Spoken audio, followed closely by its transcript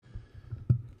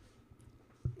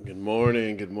Good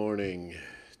morning. Good morning.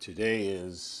 Today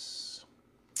is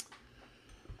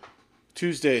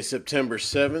Tuesday, September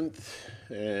 7th,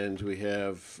 and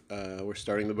we're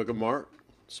starting the book of Mark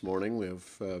this morning. We have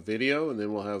video, and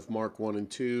then we'll have Mark 1 and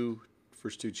 2,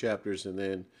 first two chapters, and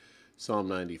then Psalm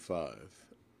 95.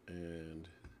 And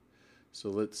so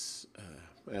let's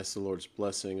ask the Lord's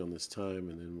blessing on this time,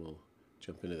 and then we'll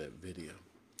jump into that video.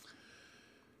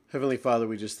 Heavenly Father,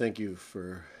 we just thank you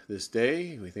for this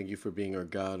day. We thank you for being our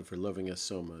God, for loving us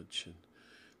so much. And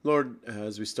Lord,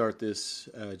 as we start this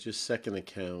just second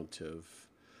account of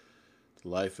the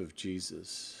life of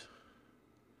Jesus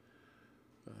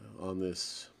on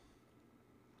this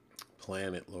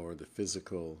planet, Lord, the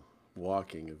physical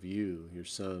walking of you, your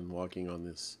Son, walking on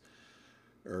this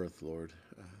earth, Lord.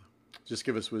 Just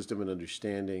give us wisdom and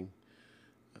understanding.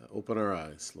 Open our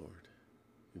eyes, Lord.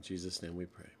 In Jesus' name we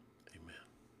pray.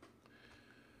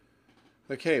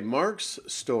 Okay, Mark's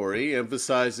story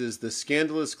emphasizes the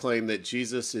scandalous claim that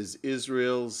Jesus is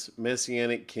Israel's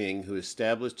messianic king who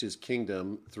established his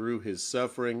kingdom through his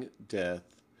suffering,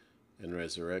 death, and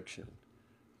resurrection.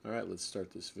 All right, let's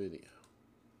start this video.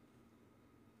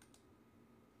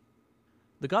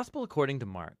 The Gospel according to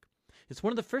Mark is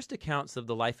one of the first accounts of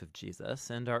the life of Jesus,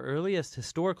 and our earliest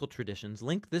historical traditions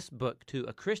link this book to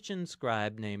a Christian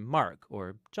scribe named Mark,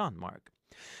 or John Mark.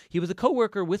 He was a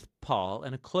co-worker with Paul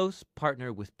and a close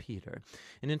partner with Peter.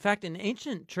 And in fact, an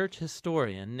ancient church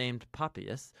historian named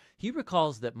Papias, he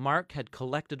recalls that Mark had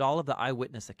collected all of the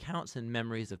eyewitness accounts and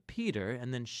memories of Peter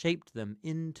and then shaped them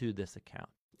into this account.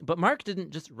 But Mark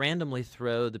didn't just randomly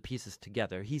throw the pieces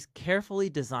together. He's carefully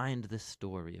designed this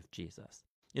story of Jesus.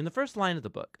 In the first line of the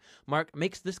book, Mark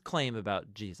makes this claim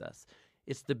about Jesus.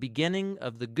 It's the beginning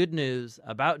of the good news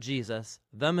about Jesus,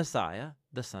 the Messiah,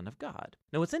 the Son of God.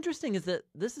 Now, what's interesting is that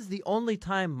this is the only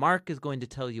time Mark is going to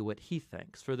tell you what he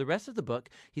thinks. For the rest of the book,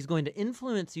 he's going to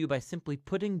influence you by simply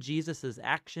putting Jesus'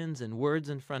 actions and words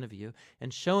in front of you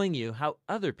and showing you how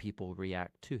other people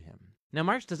react to him. Now,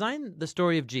 Mark's designed the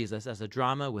story of Jesus as a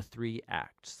drama with 3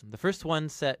 acts. The first one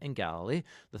set in Galilee,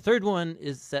 the third one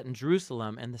is set in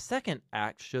Jerusalem, and the second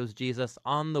act shows Jesus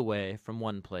on the way from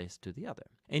one place to the other.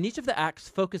 And each of the acts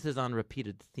focuses on a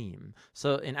repeated theme.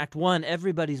 So in Act 1,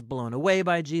 everybody's blown away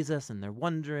by Jesus, and they're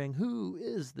wondering, who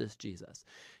is this Jesus?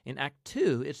 In Act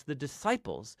 2, it's the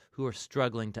disciples who are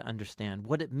struggling to understand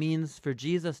what it means for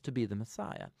Jesus to be the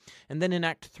Messiah. And then in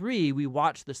Act 3, we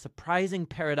watch the surprising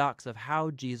paradox of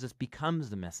how Jesus becomes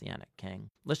the Messianic king.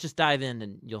 Let's just dive in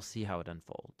and you'll see how it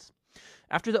unfolds.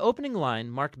 After the opening line,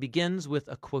 Mark begins with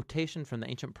a quotation from the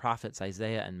ancient prophets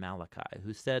Isaiah and Malachi,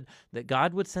 who said that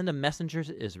God would send a messenger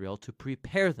to Israel to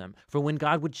prepare them for when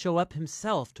God would show up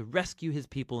himself to rescue his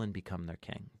people and become their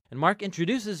king. And Mark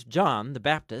introduces John the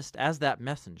Baptist as that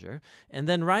messenger, and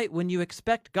then right when you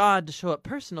expect God to show up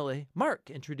personally, Mark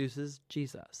introduces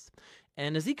Jesus.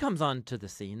 And as he comes onto the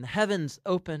scene, the heavens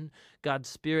open, God's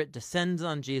Spirit descends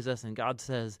on Jesus, and God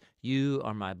says, "You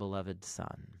are my beloved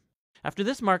Son." After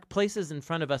this, Mark places in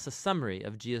front of us a summary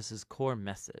of Jesus' core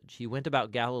message. He went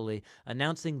about Galilee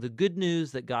announcing the good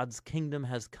news that God's kingdom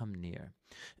has come near.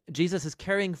 Jesus is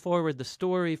carrying forward the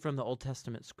story from the Old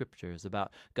Testament scriptures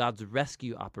about God's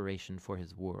rescue operation for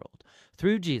his world.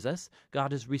 Through Jesus,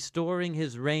 God is restoring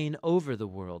his reign over the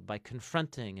world by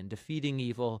confronting and defeating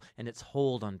evil and its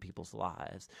hold on people's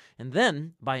lives, and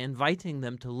then by inviting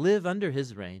them to live under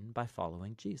his reign by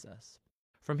following Jesus.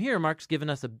 From here, Mark's given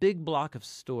us a big block of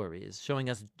stories showing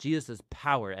us Jesus'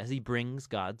 power as he brings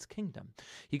God's kingdom.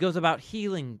 He goes about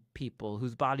healing people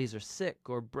whose bodies are sick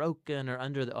or broken or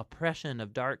under the oppression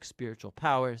of dark spiritual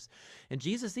powers. And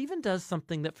Jesus even does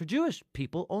something that for Jewish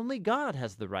people only God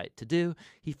has the right to do.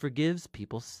 He forgives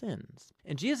people's sins.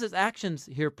 And Jesus' actions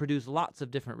here produce lots of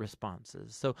different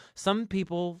responses. So some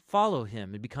people follow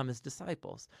him and become his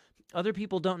disciples. Other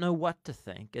people don't know what to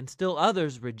think, and still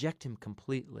others reject him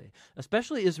completely,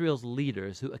 especially Israel's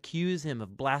leaders who accuse him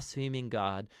of blaspheming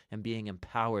God and being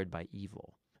empowered by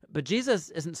evil. But Jesus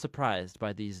isn't surprised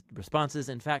by these responses.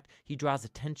 In fact, he draws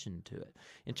attention to it.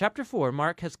 In chapter 4,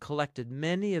 Mark has collected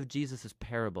many of Jesus'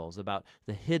 parables about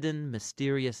the hidden,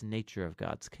 mysterious nature of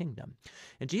God's kingdom.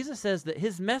 And Jesus says that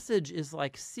his message is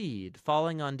like seed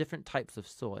falling on different types of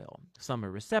soil. Some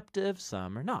are receptive,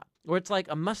 some are not. Or it's like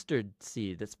a mustard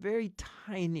seed that's very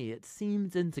tiny. It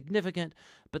seems insignificant,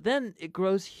 but then it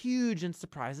grows huge and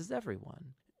surprises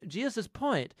everyone. Jesus'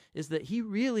 point is that he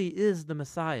really is the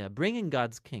Messiah, bringing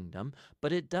God's kingdom,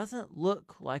 but it doesn't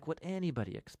look like what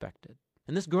anybody expected.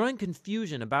 And this growing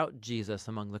confusion about Jesus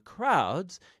among the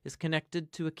crowds is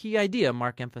connected to a key idea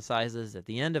Mark emphasizes at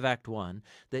the end of Act 1,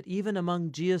 that even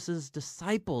among Jesus'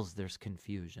 disciples there's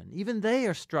confusion. Even they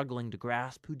are struggling to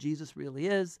grasp who Jesus really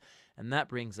is, and that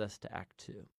brings us to Act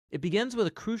 2. It begins with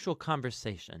a crucial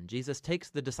conversation. Jesus takes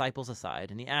the disciples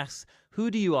aside and he asks, "Who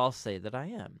do you all say that I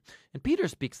am?" And Peter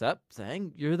speaks up,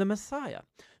 saying, "You're the Messiah."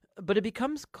 But it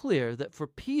becomes clear that for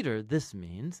Peter, this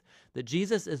means that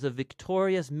Jesus is a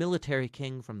victorious military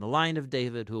king from the line of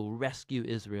David who will rescue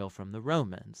Israel from the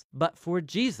Romans. But for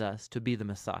Jesus to be the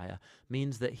Messiah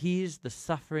means that he's the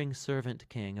suffering servant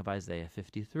king of Isaiah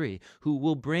 53, who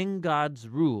will bring God's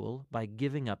rule by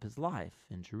giving up his life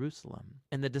in Jerusalem.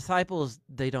 And the disciples,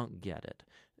 they don't get it.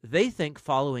 They think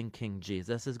following King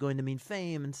Jesus is going to mean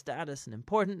fame and status and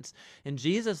importance, and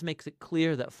Jesus makes it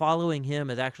clear that following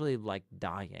him is actually like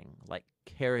dying, like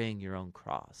carrying your own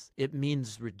cross. It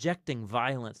means rejecting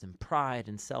violence and pride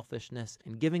and selfishness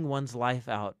and giving one's life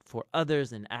out for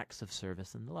others in acts of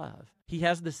service and love. He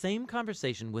has the same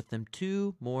conversation with them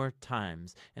 2 more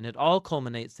times, and it all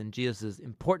culminates in Jesus'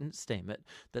 important statement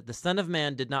that the Son of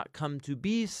Man did not come to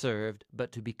be served,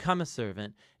 but to become a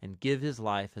servant and give his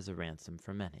life as a ransom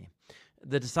for many.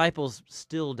 The disciples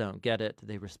still don't get it.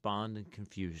 They respond in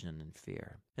confusion and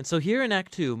fear. And so here in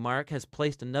Act 2, Mark has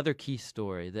placed another key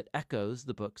story that echoes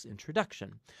the book's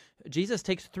introduction. Jesus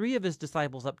takes 3 of his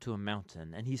disciples up to a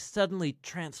mountain, and he's suddenly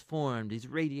transformed. He's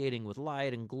radiating with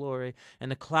light and glory,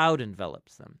 and a cloud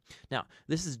envelops them. Now,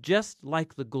 this is just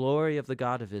like the glory of the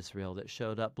God of Israel that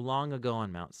showed up long ago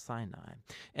on Mount Sinai.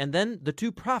 And then the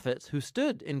 2 prophets who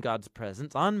stood in God's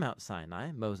presence on Mount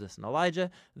Sinai, Moses and Elijah,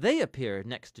 they appear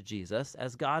next to Jesus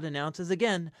as God announces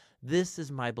again, "This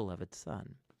is my beloved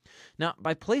Son." Now,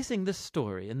 by placing this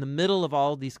story in the middle of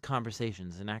all these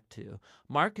conversations in Act 2,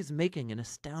 Mark is making an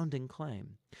astounding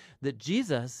claim that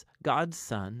Jesus, God's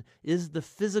Son, is the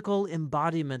physical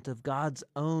embodiment of God's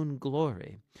own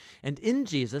glory. And in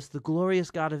Jesus, the glorious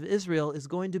God of Israel is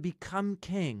going to become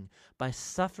king by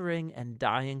suffering and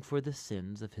dying for the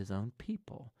sins of his own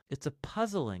people. It's a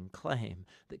puzzling claim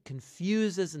that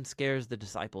confuses and scares the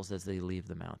disciples as they leave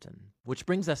the mountain. Which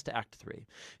brings us to Act 3.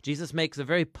 Jesus makes a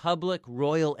very public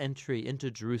royal entry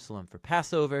into Jerusalem for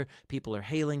Passover. People are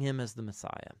hailing him as the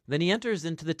Messiah. Then he enters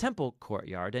into the temple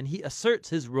courtyard and he asserts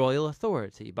his royal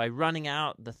authority by running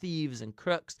out the thieves and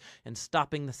crooks and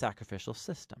stopping the sacrificial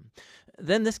system.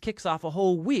 Then this kicks off a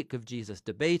whole week of Jesus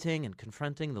debating and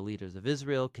confronting the leaders of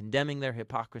Israel, condemning their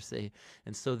hypocrisy,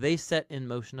 and so they set in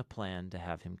motion a plan to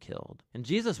have him killed. And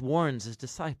Jesus warns his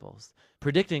disciples,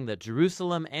 predicting that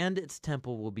Jerusalem and its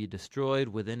temple will be destroyed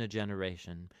within a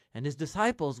generation, and his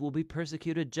disciples will be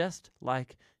persecuted just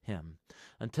like him,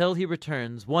 until he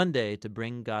returns one day to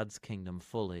bring God's kingdom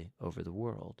fully over the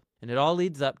world. And it all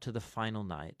leads up to the final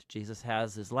night. Jesus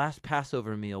has his last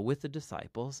Passover meal with the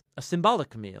disciples, a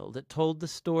symbolic meal that told the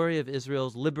story of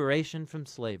Israel's liberation from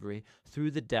slavery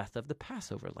through the death of the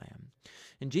Passover lamb.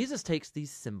 And Jesus takes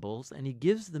these symbols and he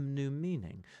gives them new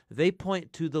meaning. They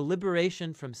point to the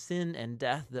liberation from sin and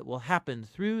death that will happen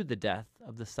through the death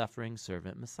of the suffering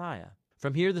servant Messiah.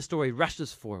 From here, the story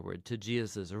rushes forward to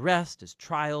Jesus' arrest, his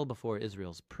trial before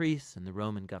Israel's priests and the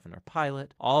Roman governor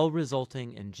Pilate, all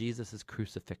resulting in Jesus'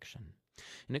 crucifixion.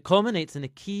 And it culminates in a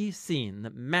key scene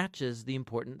that matches the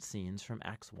important scenes from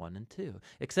Acts 1 and 2,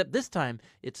 except this time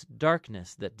it's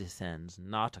darkness that descends,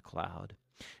 not a cloud.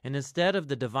 And instead of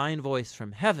the divine voice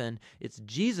from heaven, it's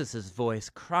Jesus' voice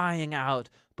crying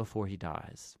out before he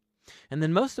dies. And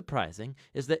then most surprising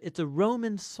is that it's a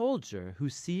Roman soldier who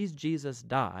sees Jesus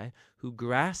die, who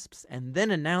grasps and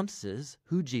then announces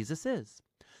who Jesus is.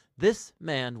 This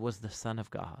man was the Son of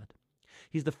God.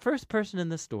 He's the first person in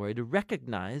the story to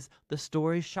recognize the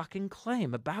story's shocking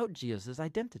claim about Jesus'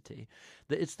 identity,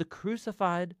 that it's the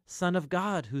crucified Son of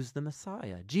God who's the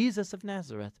Messiah, Jesus of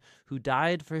Nazareth, who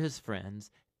died for his friends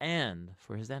and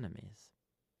for his enemies.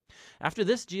 After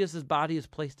this, Jesus' body is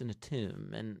placed in a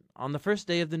tomb, and on the first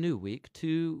day of the new week,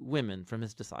 2 women from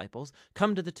his disciples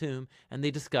come to the tomb, and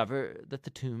they discover that the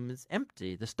tomb is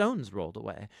empty, the stone's rolled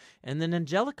away, and an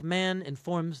angelic man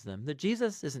informs them that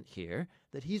Jesus isn't here,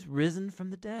 that he's risen from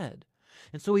the dead.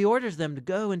 And so he orders them to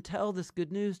go and tell this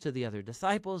good news to the other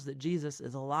disciples, that Jesus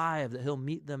is alive, that he'll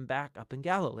meet them back up in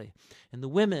Galilee. And the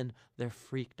women, they're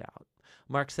freaked out.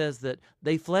 Mark says that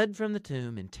they fled from the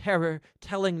tomb in terror,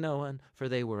 telling no one, for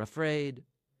they were afraid.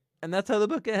 And that's how the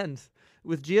book ends,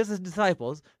 with Jesus'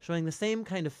 disciples showing the same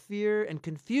kind of fear and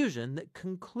confusion that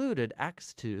concluded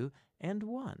Acts 2 and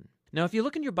 1. Now, if you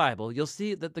look in your Bible, you'll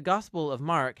see that the Gospel of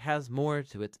Mark has more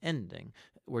to its ending.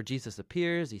 where Jesus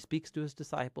appears, he speaks to his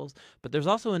disciples, but there's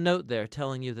also a note there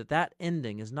telling you that that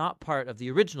ending is not part of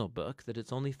the original book, that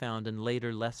it's only found in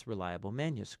later, less reliable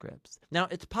manuscripts. Now,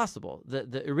 it's possible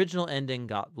that the original ending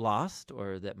got lost,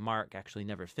 or that Mark actually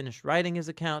never finished writing his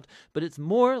account, but it's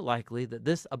more likely that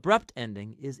this abrupt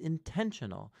ending is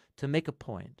intentional to make a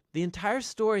point. The entire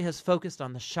story has focused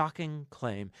on the shocking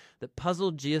claim that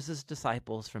puzzled Jesus'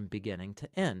 disciples from beginning to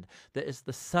end, that it's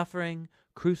the suffering,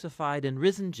 crucified, and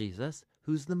risen Jesus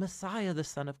who's the Messiah, the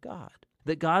Son of God.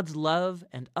 That God's love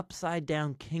and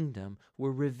upside-down kingdom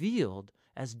were revealed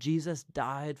as Jesus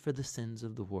died for the sins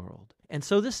of the world. And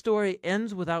so this story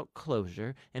ends without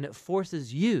closure, and it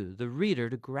forces you, the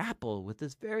reader, to grapple with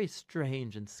this very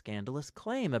strange and scandalous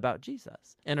claim about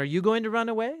Jesus. And are you going to run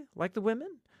away like the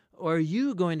women? Or are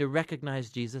you going to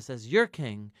recognize Jesus as your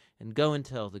king and go and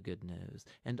tell the good news?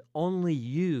 And only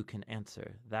you can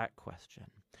answer that question.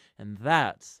 And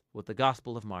that's what the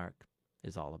Gospel of Mark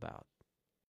is all about.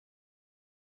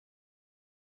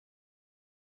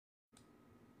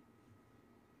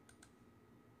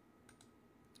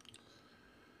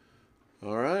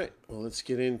 All right, well, let's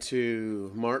get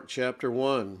into Mark chapter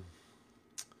 1.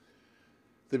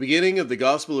 The beginning of the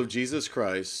gospel of Jesus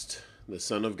Christ, the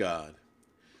Son of God.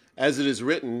 As it is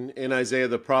written in Isaiah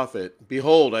the prophet,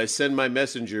 "Behold, I send my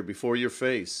messenger before your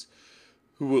face,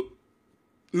 who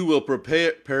will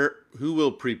prepare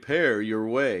your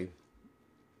way.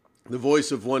 The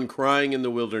voice of one crying in the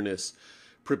wilderness,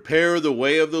 prepare the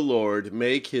way of the Lord,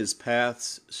 make his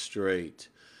paths straight."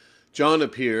 John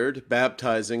appeared,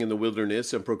 baptizing in the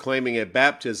wilderness and proclaiming a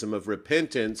baptism of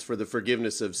repentance for the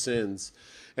forgiveness of sins.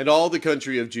 And all the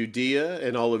country of Judea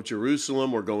and all of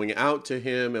Jerusalem were going out to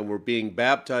him and were being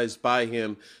baptized by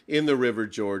him in the river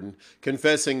Jordan,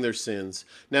 confessing their sins.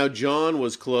 Now John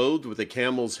was clothed with a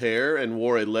camel's hair and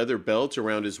wore a leather belt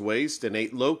around his waist and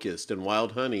ate locust and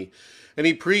wild honey. And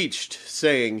he preached,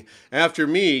 saying, "After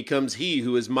me comes he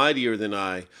who is mightier than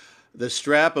I, the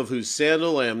strap of whose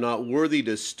sandal I am not worthy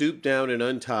to stoop down and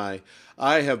untie.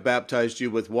 I have baptized you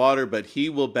with water, but he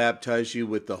will baptize you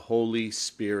with the Holy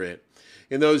Spirit."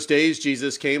 In those days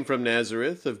Jesus came from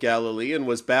Nazareth of Galilee and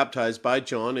was baptized by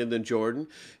John in the Jordan.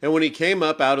 And when he came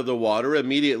up out of the water,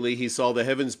 immediately he saw the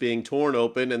heavens being torn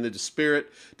open and the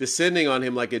Spirit descending on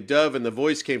him like a dove, and the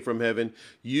voice came from heaven,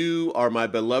 "You are my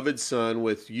beloved Son,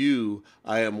 with you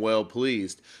I am well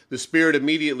pleased." The Spirit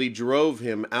immediately drove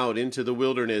him out into the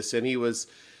wilderness, and he was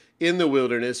in the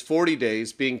wilderness 40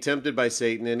 days, being tempted by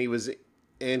Satan, and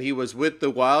he was with the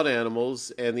wild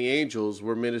animals, and the angels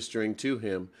were ministering to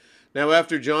him. Now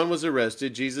after John was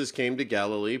arrested, Jesus came to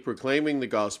Galilee, proclaiming the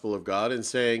gospel of God and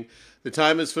saying, "The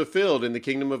time is fulfilled and the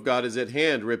kingdom of God is at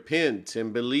hand. Repent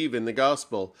and believe in the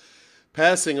gospel."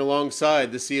 Passing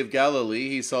alongside the Sea of Galilee,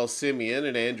 he saw Simeon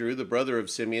and Andrew, the brother of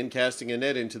Simeon, casting a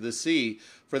net into the sea,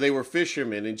 for they were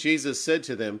fishermen. And Jesus said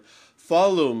to them,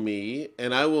 "Follow me,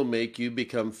 and I will make you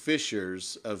become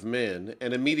fishers of men."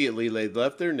 And immediately they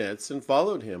left their nets and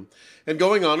followed him. And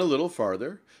going on a little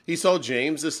farther, he saw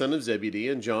James, the son of Zebedee,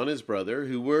 and John, his brother,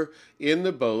 who were in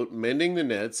the boat mending the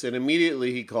nets. And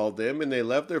immediately he called them, and they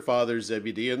left their father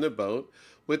Zebedee in the boat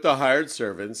with the hired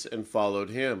servants and followed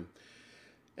him.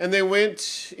 And they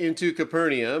went into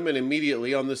Capernaum, and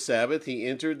immediately on the Sabbath he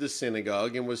entered the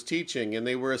synagogue and was teaching. And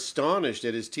they were astonished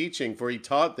at his teaching, for he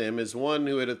taught them as one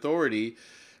who had authority,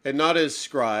 and not as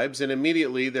scribes. And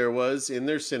immediately there was in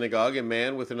their synagogue a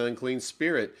man with an unclean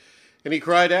spirit. And he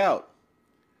cried out,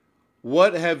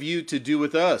 "What have you to do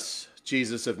with us,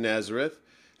 Jesus of Nazareth?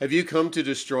 Have you come to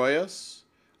destroy us?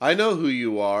 I know who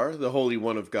you are, the Holy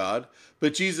One of God."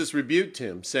 But Jesus rebuked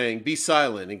him, saying, "Be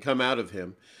silent and come out of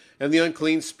him." And the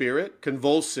unclean spirit,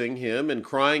 convulsing him and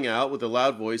crying out with a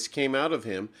loud voice, came out of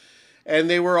him. And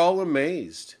they were all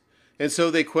amazed. And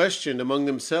so they questioned among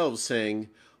themselves, saying,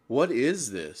 "What is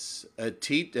this? A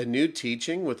new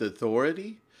teaching with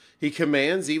authority? He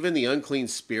commands even the unclean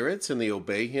spirits, and they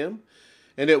obey him."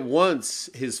 And at once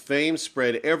his fame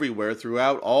spread everywhere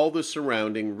throughout all the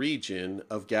surrounding region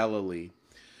of Galilee.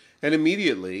 And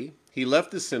immediately he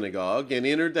left the synagogue and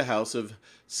entered the house of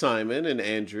Simon and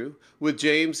Andrew with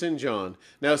James and John.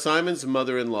 Now Simon's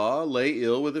mother-in-law lay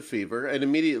ill with a fever, and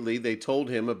immediately they told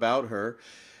him about her.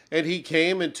 And he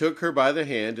came and took her by the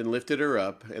hand and lifted her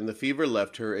up, and the fever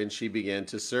left her, and she began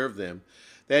to serve them.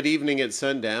 That evening at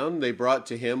sundown, they brought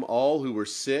to him all who were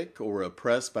sick or were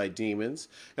oppressed by demons,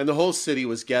 and the whole city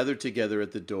was gathered together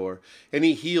at the door. And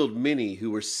he healed many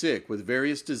who were sick with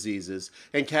various diseases,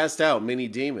 and cast out many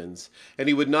demons. And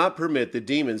he would not permit the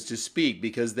demons to speak,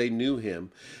 because they knew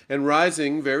him. And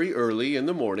rising very early in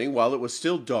the morning, while it was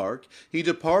still dark, he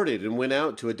departed and went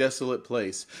out to a desolate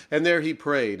place. And there he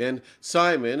prayed. And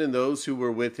Simon and those who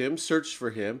were with him searched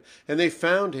for him, and they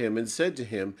found him and said to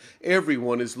him,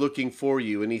 "Everyone is looking for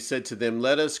you." And he said to them,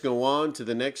 "Let us go on to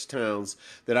the next towns,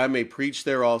 that I may preach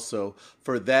there also,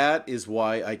 for that is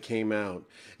why I came out."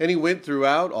 And he went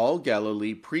throughout all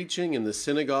Galilee, preaching in the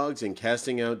synagogues and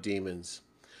casting out demons.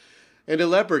 And a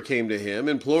leper came to him,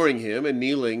 imploring him, and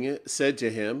kneeling, said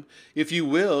to him, "If you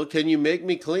will, can you make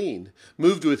me clean?"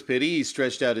 Moved with pity, he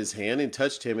stretched out his hand and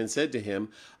touched him, and said to him,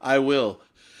 "I will."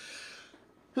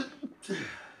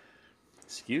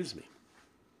 Excuse me.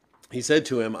 He said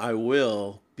to him, "I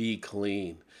will be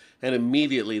clean." And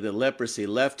immediately the leprosy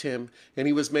left him, and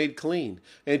he was made clean.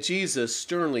 And Jesus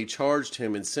sternly charged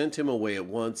him and sent him away at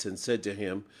once, and said to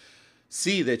him,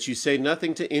 "See that you say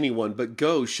nothing to anyone, but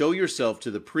go, show yourself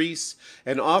to the priests,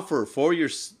 and offer for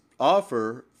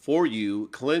you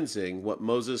cleansing what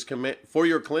Moses commanded,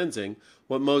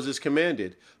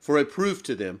 for a proof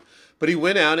to them." But he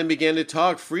went out and began to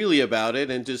talk freely about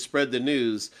it and to spread the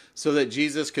news, so that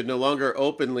Jesus could no longer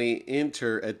openly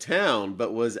enter a town,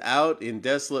 but was out in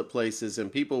desolate places,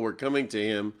 and people were coming to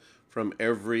him from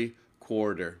every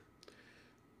quarter.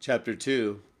 Chapter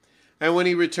 2. And when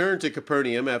he returned to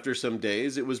Capernaum after some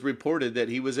days, it was reported that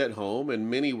he was at home, and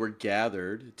many were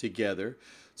gathered together,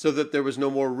 so that there was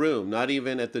no more room, not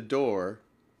even at the door.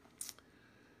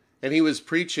 And he was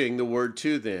preaching the word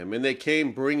to them. And they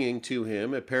came bringing to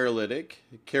him a paralytic,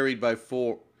 carried by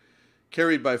four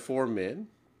men.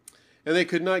 And they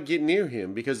could not get near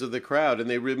him because of the crowd. And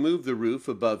they removed the roof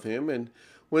above him. And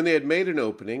when they had made an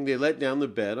opening, they let down the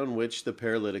bed on which the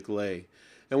paralytic lay.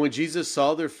 And when Jesus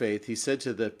saw their faith, he said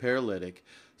to the paralytic,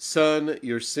 "Son,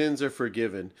 your sins are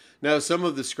forgiven." Now some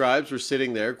of the scribes were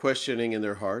sitting there, questioning in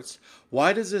their hearts,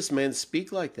 "Why does this man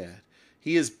speak like that?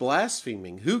 He is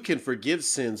blaspheming. Who can forgive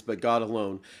sins but God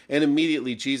alone?" And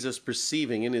immediately Jesus,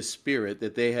 perceiving in his spirit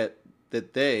that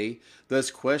they thus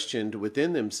questioned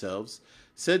within themselves,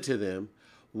 said to them,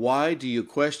 "Why do you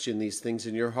question these things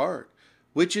in your heart?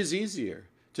 Which is easier,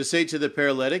 to say to the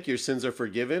paralytic, 'Your sins are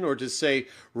forgiven,' or to say,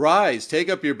 'Rise, take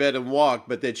up your bed and walk'?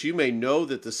 But that you may know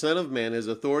that the Son of Man has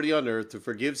authority on earth to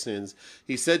forgive sins,"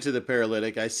 he said to the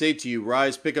paralytic, "I say to you,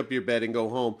 rise, pick up your bed and go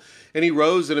home." And he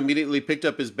rose and immediately picked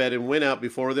up his bed and went out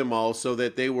before them all, so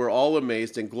that they were all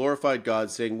amazed and glorified God,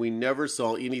 saying, "We never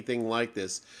saw anything like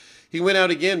this." He went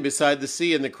out again beside the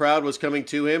sea, and the crowd was coming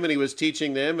to him, and he was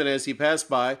teaching them. And as he passed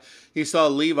by, he saw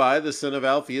Levi, the son of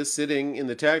Alphaeus, sitting in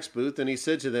the tax booth, and he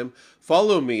said to them,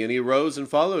 "Follow me." And he rose and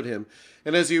followed him.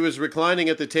 And as he was reclining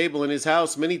at the table in his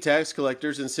house, many tax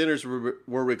collectors and sinners were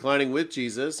reclining with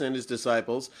Jesus and his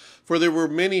disciples, for there were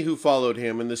many who followed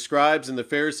him. And the scribes and the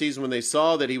Pharisees, when they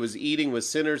saw that he was eating with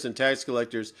sinners and tax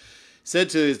collectors,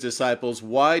 said to his disciples,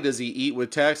 "Why does he eat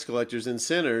with tax collectors and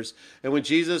sinners?" And when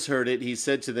Jesus heard it, he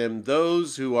said to them,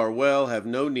 "Those who are well have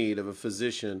no need of a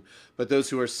physician, but those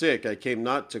who are sick. I came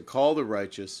not to call the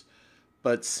righteous,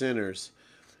 but sinners."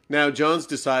 Now John's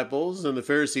disciples and the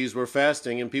Pharisees were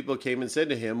fasting, and people came and said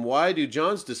to him, "Why do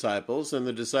John's disciples and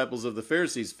the disciples of the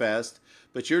Pharisees fast,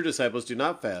 but your disciples do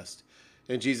not fast?"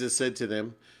 And Jesus said to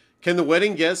them, "Can the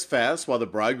wedding guests fast while the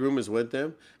bridegroom is with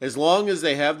them? As long as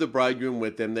they have the bridegroom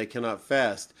with them, they cannot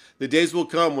fast. The days will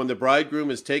come when the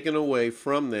bridegroom is taken away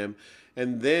from them,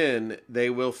 and then they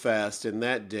will fast. In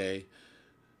that day,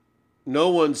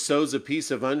 no one sews a piece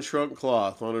of unshrunk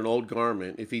cloth on an old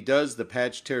garment. If he does, the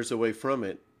patch tears away from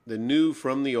it, the new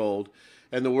from the old,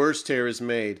 and the worse tear is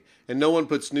made. And no one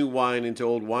puts new wine into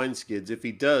old wineskins. If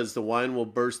he does, the wine will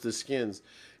burst the skins.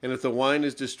 And if the wine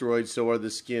is destroyed, so are the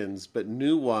skins. But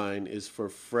new wine is for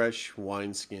fresh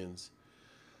wineskins."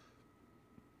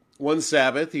 One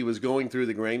Sabbath he was going through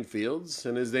the grain fields,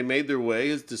 and as they made their way,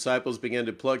 his disciples began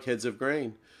to pluck heads of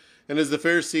grain. And as the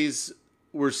Pharisees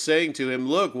were saying to him,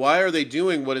 "Look, why are they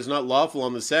doing what is not lawful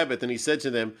on the Sabbath?" And he said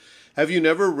to them, "Have you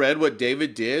never read what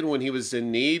David did when he was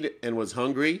in need and was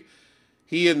hungry?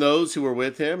 He and those who were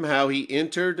with him, how he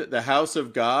entered the house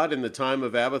of God in the time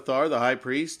of Abiathar the high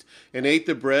priest, and ate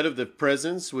the bread of the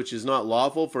presence, which is not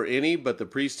lawful for any but the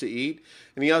priest to eat.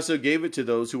 And he also gave it to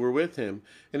those who were with him.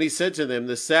 And he said to them,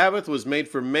 the Sabbath was made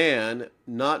for man,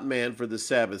 not man for the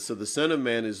Sabbath. So the Son of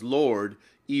Man is Lord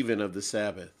even of the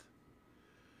Sabbath."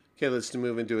 Okay, let's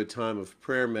move into a time of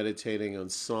prayer, meditating on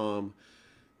Psalm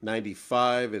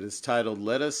 95. It is titled,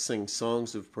 "Let Us Sing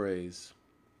Songs of Praise."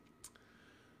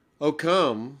 O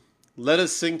come, let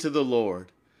us sing to the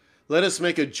Lord. Let us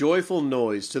make a joyful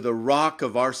noise to the rock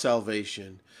of our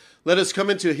salvation. Let us come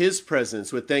into his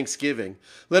presence with thanksgiving.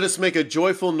 Let us make a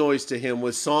joyful noise to him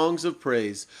with songs of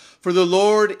praise. For the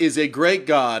Lord is a great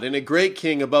God and a great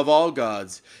King above all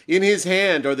gods. In his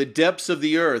hand are the depths of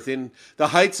the earth, and the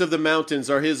heights of the mountains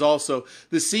are his also.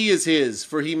 The sea is his,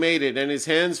 for he made it, and his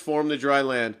hands formed the dry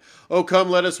land. O come,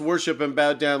 let us worship and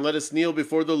bow down. Let us kneel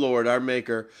before the Lord, our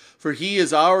Maker. For he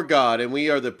is our God, and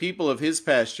we are the people of his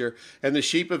pasture and the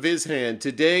sheep of his hand.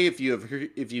 Today, if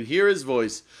you hear his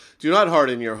voice, do not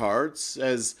harden your hearts,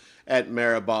 as at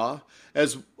Meribah,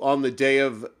 as on the day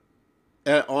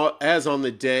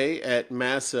at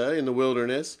Massa in the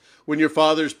wilderness, when your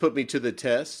fathers put me to the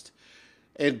test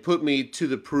and put me to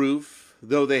the proof,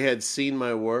 though they had seen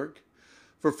my work.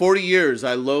 For 40 years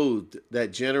I loathed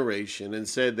that generation and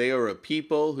said, they are a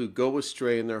people who go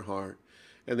astray in their heart,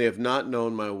 and they have not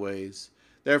known my ways.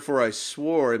 Therefore I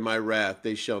swore in my wrath,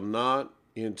 they shall not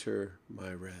enter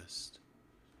my rest.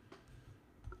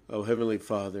 Oh, Heavenly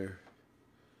Father,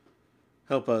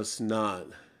 help us not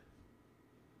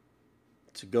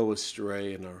to go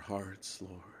astray in our hearts,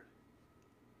 Lord.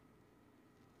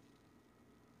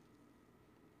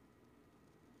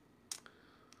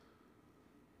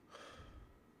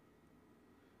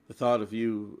 The thought of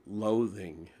you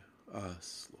loathing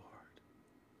us, Lord.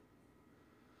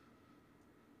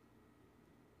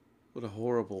 What a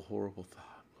horrible, horrible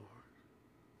thought, Lord.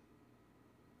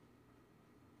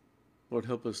 Lord,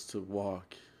 help us to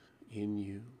walk in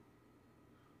you,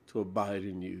 to abide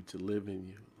in you, to live in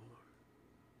you, Lord.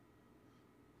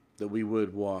 That we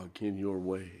would walk in your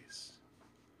ways.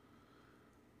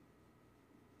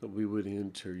 That we would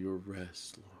enter your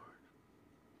rest, Lord.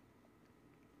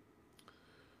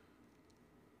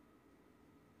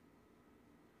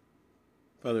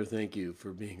 Father, thank you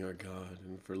for being our God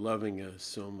and for loving us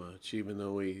so much, even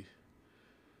though we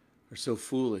are so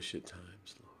foolish at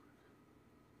times, Lord.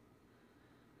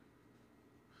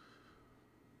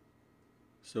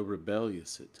 So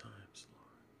rebellious at times,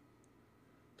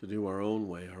 Lord. To do our own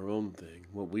way, our own thing,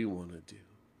 what we want to do.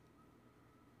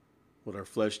 What our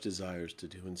flesh desires to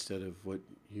do instead of what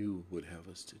you would have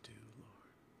us to do, Lord.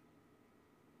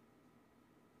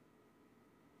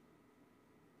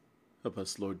 Help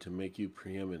us, Lord, to make you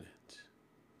preeminent.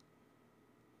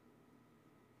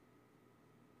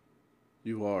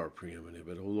 You are preeminent,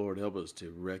 but, oh Lord, help us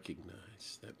to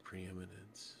recognize that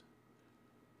preeminence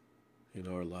in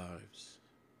our lives.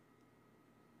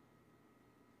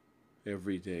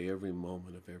 Every day, every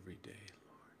moment of every day,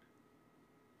 Lord.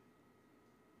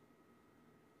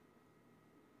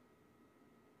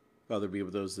 Father, be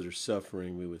with those that are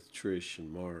suffering. Be with Trish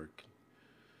and Mark,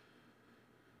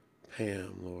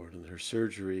 Pam, Lord, and her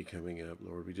surgery coming up,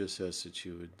 Lord. We just ask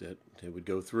that they would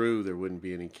go through. There wouldn't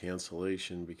be any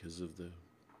cancellation because of the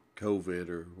COVID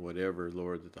or whatever,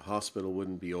 Lord, that the hospital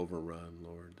wouldn't be overrun,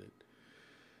 Lord, that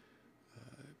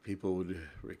people would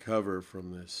recover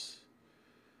from this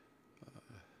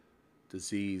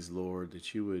disease, Lord,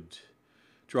 that you would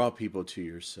draw people to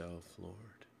yourself, Lord,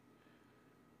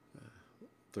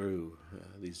 through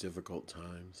these difficult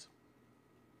times.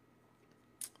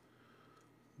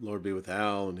 Lord, be with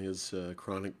Al and his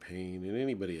chronic pain, and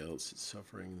anybody else that's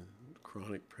suffering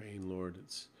chronic pain, Lord.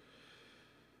 It's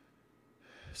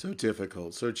so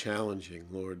difficult, so challenging,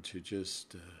 Lord, to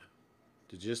just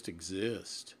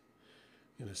exist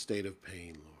in a state of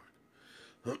pain,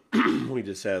 Lord. We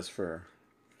just ask for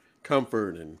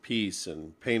comfort and peace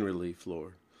and pain relief,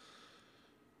 Lord.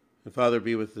 And Father,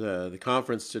 be with the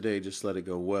conference today. Just let it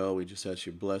go well. We just ask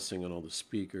your blessing on all the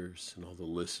speakers and all the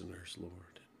listeners, Lord.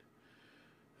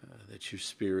 That your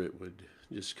Spirit would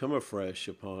just come afresh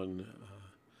upon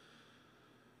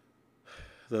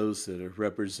those that are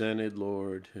represented,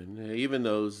 Lord, and even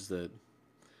those that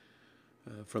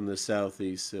from the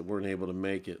southeast that weren't able to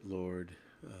make it, Lord.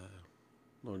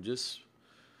 Lord, just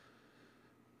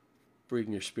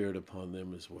bring your Spirit upon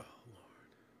them as well, Lord.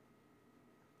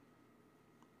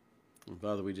 And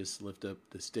Father, we just lift up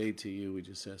this day to you. We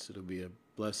just ask that it'll be a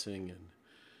blessing, and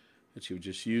that you would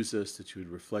just use us, that you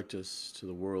would reflect us to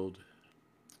the world,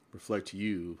 reflect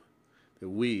you, that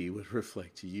we would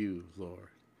reflect you, Lord,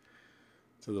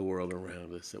 to the world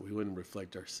around us, that we wouldn't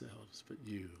reflect ourselves, but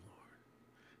you, Lord.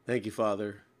 Thank you,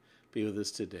 Father. Be with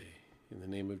us today. In the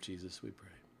name of Jesus we pray.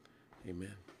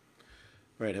 Amen.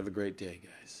 All right, have a great day,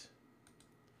 guys.